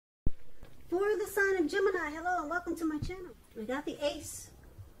For the sign of Gemini, hello and welcome to my channel. We got the Ace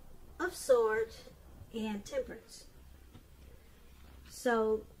of Swords and Temperance.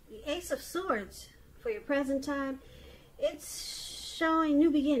 So the Ace of Swords for your present time, it's showing new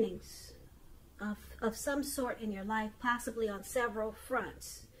beginnings of some sort in your life, possibly on several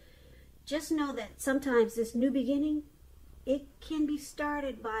fronts. Just know that sometimes this new beginning, it can be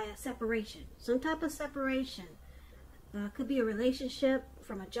started by a separation, some type of separation. Could be a relationship,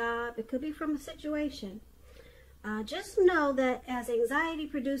 from a job, it could be from a situation. Just know that as anxiety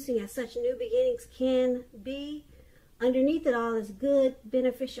producing as such new beginnings can be, underneath it all is good,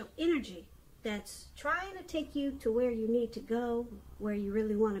 beneficial energy that's trying to take you to where you need to go, where you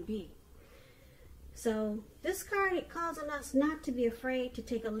really want to be. So this card, it calls on us not to be afraid to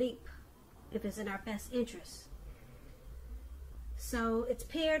take a leap if it's in our best interest. So it's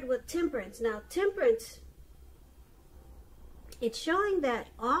paired with Temperance. Now Temperance, it's showing that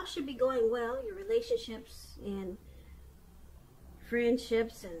all should be going well, your relationships and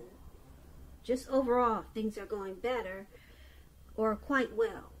friendships, and just overall things are going better or quite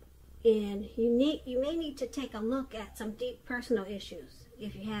well. And you may need to take a look at some deep personal issues,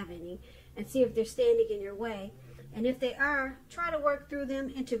 if you have any, and see if they're standing in your way. And if they are, try to work through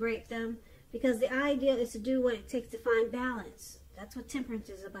them, integrate them, because the idea is to do what it takes to find balance. That's what Temperance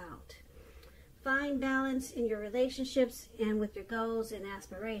is about. Find balance in your relationships and with your goals and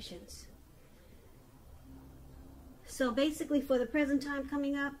aspirations. So basically for the present time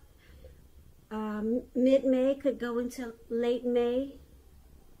coming up, mid-May could go into late May,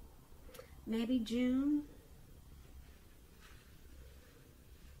 maybe June.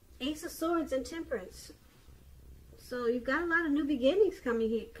 Ace of Swords and Temperance. So you've got a lot of new beginnings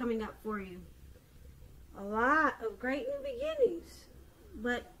coming up for you. A lot of great new beginnings.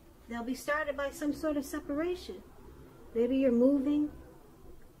 But they'll be started by some sort of separation. Maybe you're moving.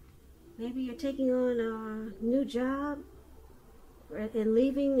 Maybe you're taking on a new job and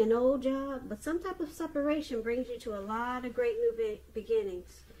leaving an old job. But some type of separation brings you to a lot of great new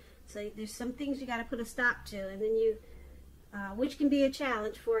beginnings. So there's some things you got to put a stop to. And then which can be a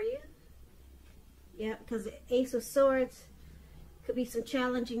challenge for you. Yeah, because the Ace of Swords could be some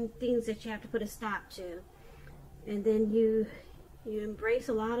challenging things that you have to put a stop to. And then you embrace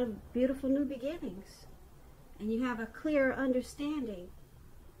a lot of beautiful new beginnings, and you have a clearer understanding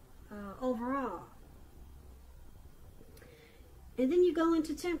overall. And then you go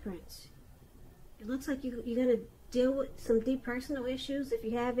into Temperance. It looks like you're going to deal with some deep personal issues, if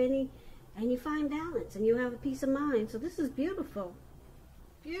you have any, and you find balance, and you have a peace of mind. So this is beautiful.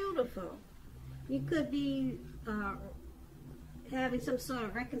 Beautiful. You could be having some sort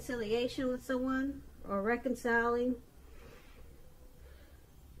of reconciliation with someone, or reconciling.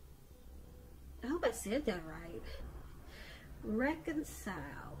 I hope I said that right.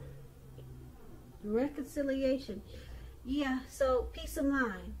 Reconcile. Reconciliation. Yeah, so peace of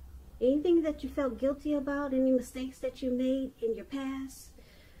mind. Anything that you felt guilty about, any mistakes that you made in your past,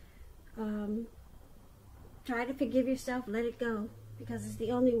 try to forgive yourself, let it go. Because it's the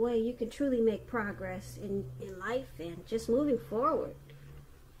only way you can truly make progress in life and just moving forward.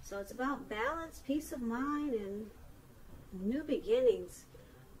 So it's about balance, peace of mind, and new beginnings.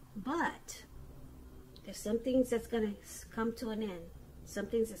 But there's some things that's going to come to an end. Some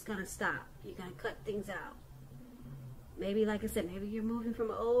things that's going to stop. You're going to cut things out. Maybe, like I said, maybe you're moving from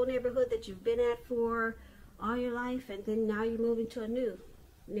an old neighborhood that you've been at for all your life, and then now you're moving to a new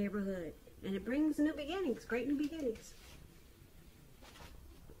neighborhood. And it brings new beginnings, great new beginnings.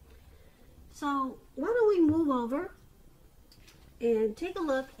 So why don't we move over and take a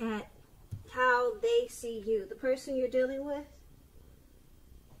look at how they see you, the person you're dealing with.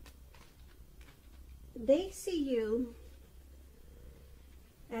 They see you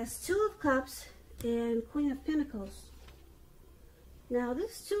as Two of Cups and Queen of Pentacles. Now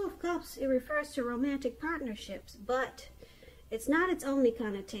this Two of Cups, it refers to romantic partnerships, but it's not its only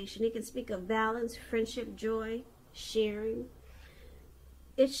connotation. It can speak of balance, friendship, joy, sharing.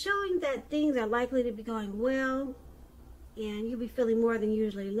 It's showing that things are likely to be going well, and you'll be feeling more than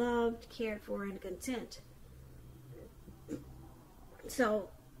usually loved, cared for, and content. So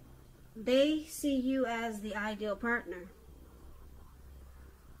they see you as the ideal partner.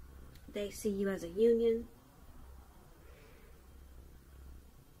 They see you as a union,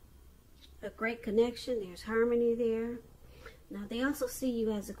 a great connection. There's harmony there. Now they also see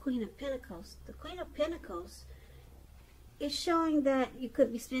you as the Queen of Pentacles. The Queen of Pentacles is showing that you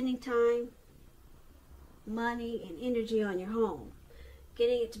could be spending time, money, and energy on your home,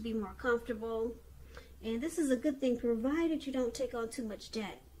 getting it to be more comfortable. And this is a good thing, provided you don't take on too much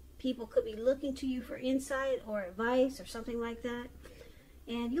debt. People could be looking to you for insight or advice or something like that.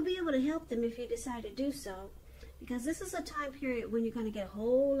 And you'll be able to help them if you decide to do so, because this is a time period when you're going to get a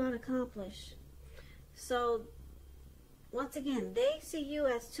whole lot accomplished. So, once again, they see you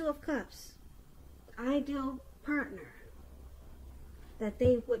as Two of Cups, ideal partner that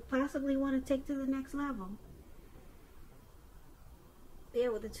they would possibly want to take to the next level. Yeah,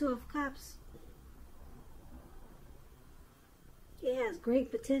 with the Two of Cups, it has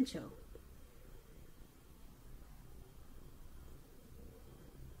great potential.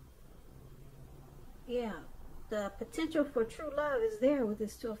 Yeah, the potential for true love is there with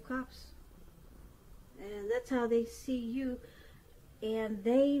this Two of Cups. And that's how they see you. And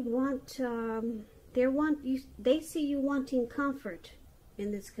they want, they see you wanting comfort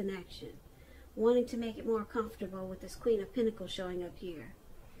in this connection. Wanting to make it more comfortable with this Queen of Pentacles showing up here.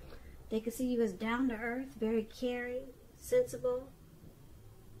 They can see you as down to earth, very caring, sensible.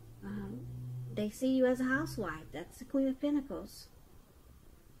 They see you as a housewife. That's the Queen of Pentacles.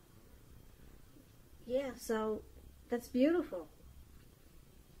 Yeah, so that's beautiful.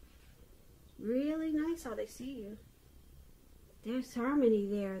 Really nice how they see you. There's harmony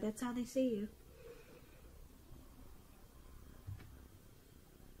there. That's how they see you.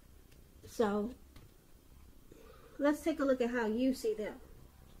 So, let's take a look at how you see them.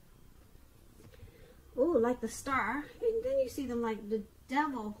 Ooh, like the Star. And then you see them like the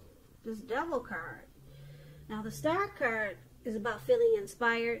Devil. This Devil card. Now, the Star card is about feeling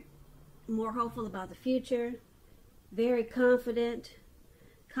inspired, more hopeful about the future, very confident.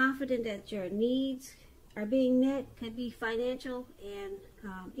 Confident that your needs are being met. Could be financial and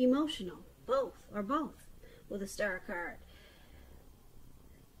emotional. Both with a Star card.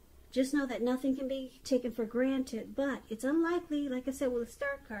 Just know that nothing can be taken for granted, but it's unlikely, like I said with a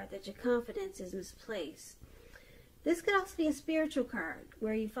Star card, that your confidence is misplaced. This could also be a spiritual card,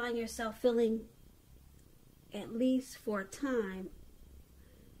 where you find yourself feeling, at least for a time,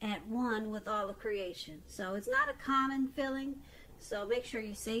 at one with all of creation. So it's not a common feeling, so make sure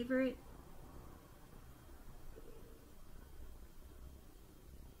you savor it.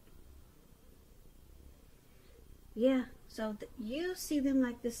 Yeah, so you see them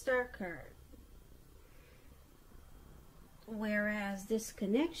like the Star card. Whereas this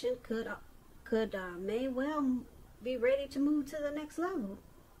connection may well be ready to move to the next level.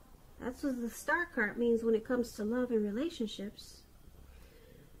 That's what the Star card means when it comes to love and relationships.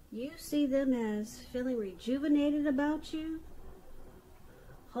 You see them as feeling rejuvenated about you,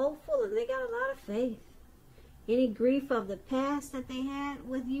 hopeful, and they got a lot of faith. Any grief of the past that they had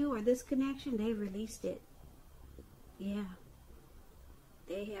with you or this connection, they released it. Yeah,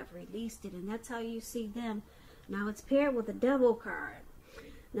 they have released it, and that's how you see them. Now it's paired with the Devil card.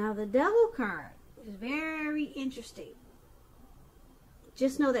 Now the Devil card is very interesting.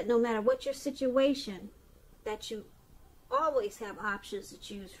 Just know that no matter what your situation, that you always have options to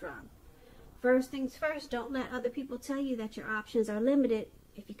choose from. First things first, don't let other people tell you that your options are limited.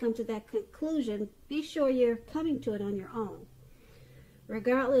 If you come to that conclusion, be sure you're coming to it on your own.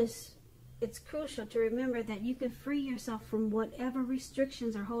 Regardless, it's crucial to remember that you can free yourself from whatever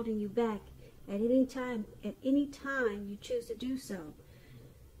restrictions are holding you back at any time you choose to do so.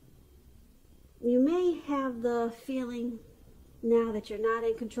 You may have the feeling now that you're not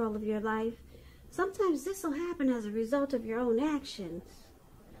in control of your life. Sometimes this will happen as a result of your own actions,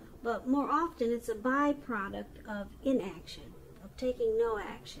 but more often it's a byproduct of inaction, of taking no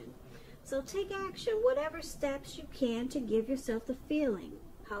action. So take action, whatever steps you can, to give yourself the feeling,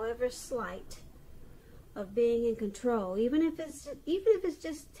 however slight, of being in control. Even if it's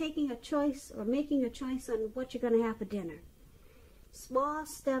just taking a choice or making a choice on what you're going to have for dinner. Small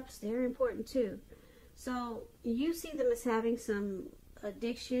steps, they're important too. So you see them as having some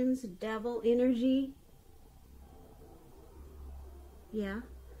addictions, devil energy. Yeah.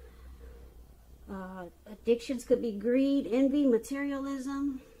 Addictions could be greed, envy,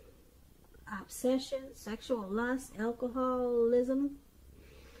 materialism, obsession, sexual lust, alcoholism,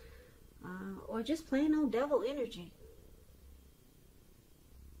 or just plain old devil energy.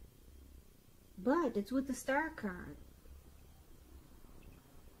 But it's with the Star card.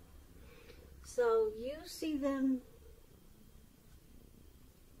 So you see them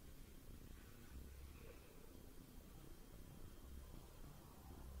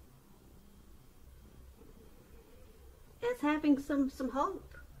as having some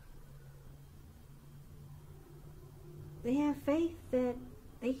hope. They have faith that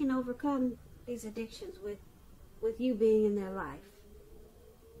they can overcome these addictions with you being in their life.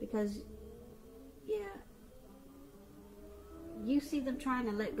 Because, yeah, you see them trying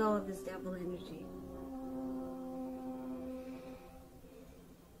to let go of this devil energy.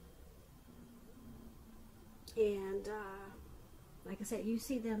 And, like I said, you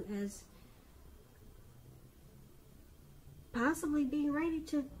see them as possibly being ready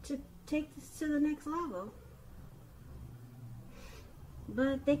to take this to the next level.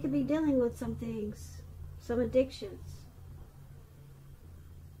 But they could be dealing with some things, some addictions.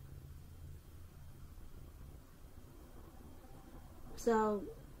 So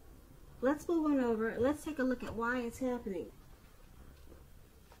let's move on over. Let's take a look at why it's happening.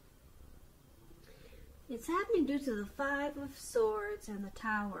 It's happening due to the Five of Swords and the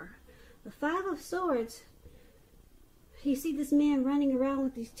Tower. The Five of Swords, you see this man running around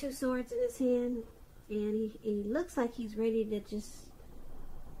with these two swords in his hand, and he looks like he's ready to just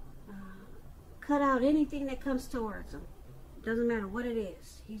cut out anything that comes towards him. Doesn't matter what it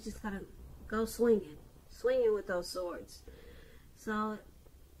is. He's just going to go swinging with those swords. So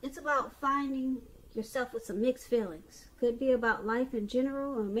it's about finding yourself with some mixed feelings. Could be about life in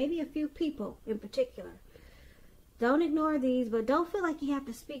general, or maybe a few people in particular. Don't ignore these, but don't feel like you have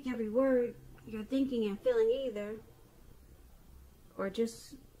to speak every word you're thinking and feeling either. Or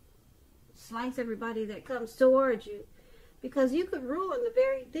just slice everybody that comes towards you. Because you could ruin the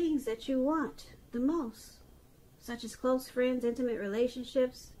very things that you want the most. Such as close friends, intimate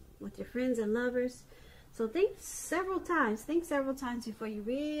relationships with your friends and lovers. So think several times before you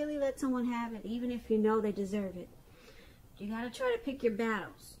really let someone have it, even if you know they deserve it. You got to try to pick your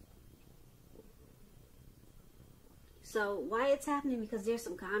battles. So why it's happening? Because there's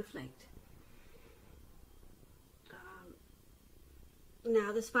some conflict.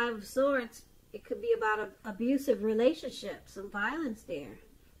 Now this Five of Swords, it could be about an abusive relationship, some violence there.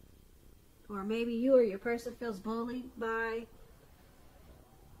 Or maybe you or your person feels bullied by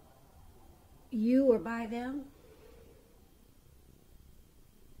you or by them.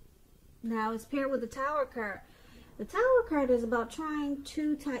 Now it's paired with the Tower card. The Tower card is about trying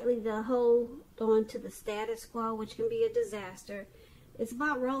too tightly to hold on to the status quo, which can be a disaster. It's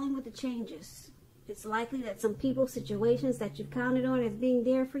about rolling with the changes. It's likely that some people, situations that you've counted on as being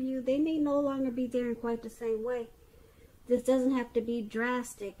there for you, they may no longer be there in quite the same way. This doesn't have to be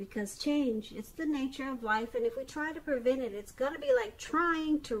drastic, because change, it's the nature of life, and if we try to prevent it, it's going to be like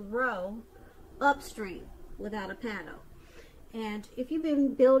trying to row upstream without a paddle. And if you've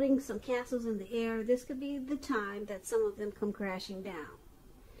been building some castles in the air, this could be the time that some of them come crashing down.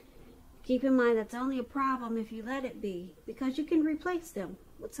 Keep in mind that's only a problem if you let it be, because you can replace them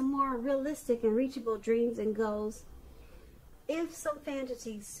with some more realistic and reachable dreams and goals if some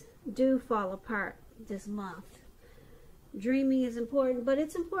fantasies do fall apart this month. Dreaming is important, but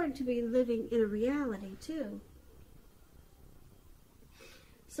it's important to be living in a reality too.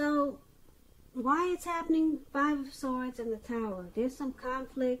 So why it's happening? Five of Swords and the Tower. There's some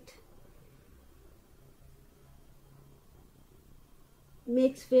conflict,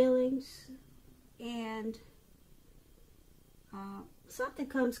 mixed feelings, and something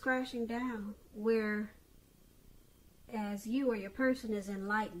comes crashing down where, as you or your person is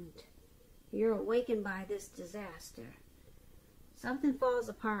enlightened, you're awakened by this disaster. Something falls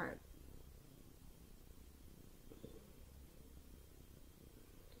apart.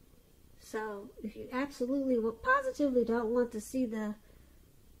 So if you absolutely, positively don't want to see the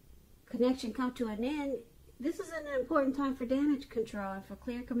connection come to an end, this is an important time for damage control and for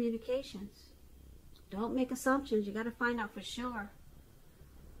clear communications. Don't make assumptions. You got to find out for sure.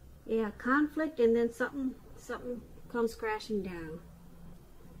 Yeah, conflict, and then something comes crashing down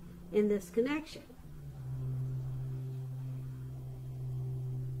in this connection.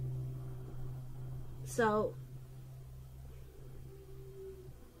 So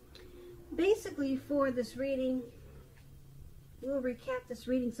basically, for this reading, we'll recap this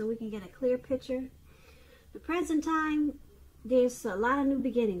reading so we can get a clear picture. The present time, there's a lot of new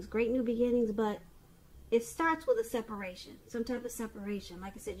beginnings, great new beginnings, but it starts with a separation, some type of separation.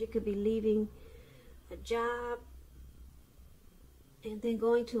 Like I said, you could be leaving a job and then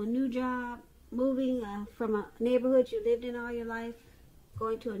going to a new job, moving from a neighborhood you lived in all your life,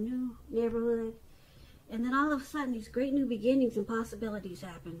 going to a new neighborhood, and then all of a sudden these great new beginnings and possibilities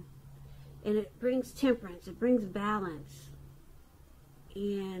happen. And it brings temperance, it brings balance,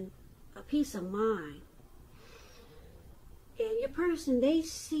 and a peace of mind. And your person, they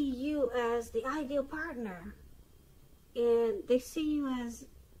see you as the ideal partner. And they see you as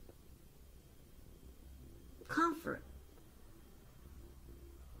comfort.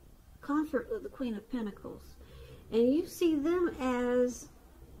 Comfort with the Queen of Pentacles. And you see them as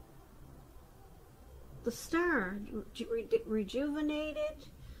the star, rejuvenated.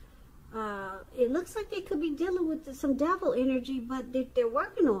 It looks like they could be dealing with some devil energy, but they're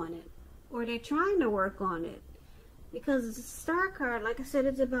working on it, or they're trying to work on it, because the star card, like I said,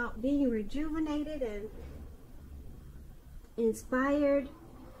 it's about being rejuvenated inspired,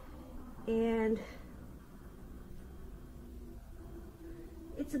 and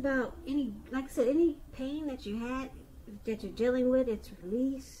it's about any, like I said, any pain that you had, that you're dealing with, it's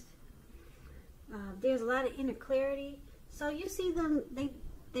released. There's a lot of inner clarity. So you see them,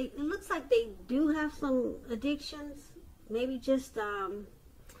 it looks like they do have some addictions, maybe just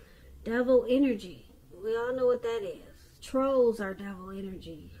devil energy. We all know what that is. Trolls are devil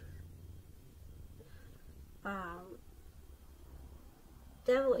energy.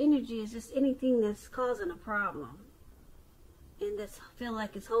 Devil energy is just anything that's causing a problem and that's feel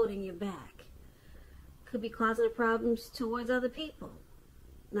like it's holding you back. Could be causing problems towards other people,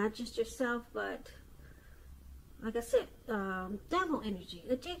 not just yourself, but like I said, devil energy,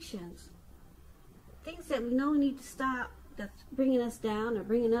 addictions, things that we know we need to stop, that's bringing us down or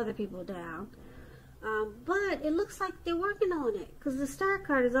bringing other people down. But it looks like they're working on it, because the Star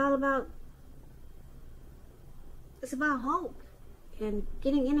card is all about, it's about hope and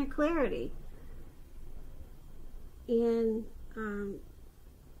getting inner clarity. And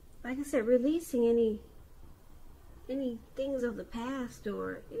like I said, releasing any things of the past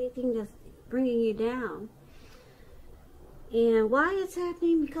or anything that's bringing you down. And why it's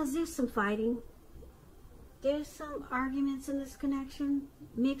happening? Because there's some fighting. There's some arguments in this connection,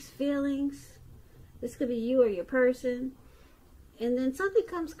 mixed feelings. This could be you or your person. And then something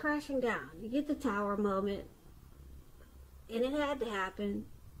comes crashing down. You get the Tower moment. And it had to happen.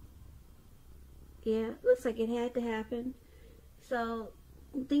 Yeah, looks like it had to happen. So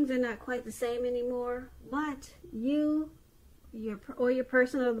things are not quite the same anymore. But you, your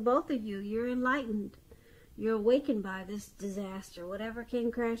person, or the both of you, you're enlightened. You're awakened by this disaster, whatever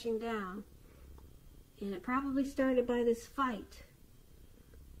came crashing down. And it probably started by this fight.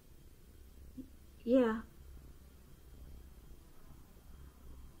 Yeah.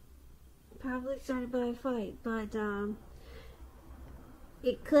 Probably started by a fight. But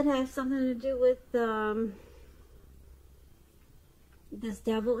it could have something to do with this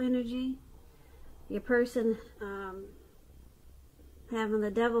devil energy. Your person having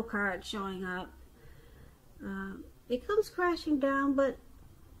the devil card showing up. It comes crashing down,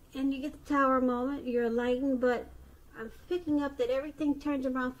 and you get the Tower moment, you're enlightened, but I'm picking up that everything turns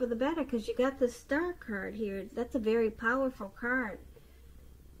around for the better, because you got the Star card here. That's a very powerful card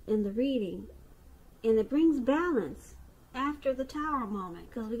in the reading. And it brings balance after the Tower moment,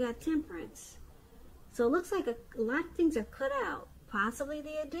 because we got Temperance. So it looks like a lot of things are cut out, possibly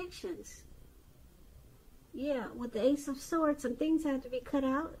the addictions. Yeah, with the Ace of Swords, some things have to be cut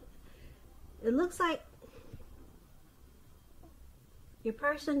out. It looks like your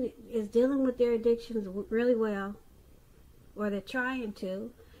person is dealing with their addictions really well, or they're trying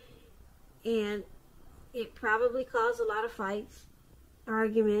to, and it probably caused a lot of fights,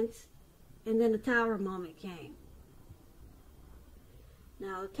 arguments, and then the Tower moment came.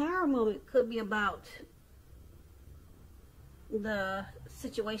 Now, the Tower moment could be about the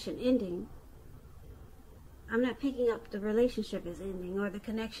situation ending. I'm not picking up the relationship is ending or the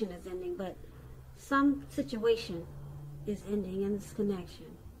connection is ending, but some situation is ending in this connection,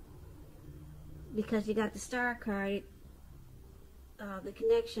 because you got the Star card. The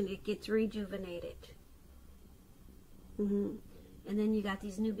connection, it gets rejuvenated, and then you got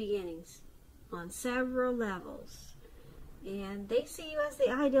these new beginnings on several levels, and they see you as the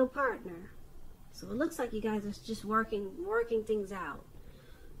ideal partner. So it looks like you guys are just working things out,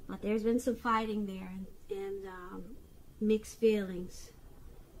 but there's been some fighting there, and mixed feelings,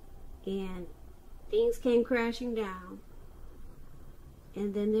 and things came crashing down.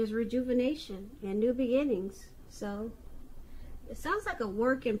 And then there's rejuvenation and new beginnings. So it sounds like a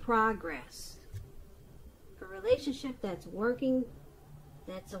work in progress. A relationship that's working,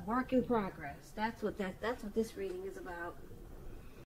 that's a work in progress. That's what this reading is about.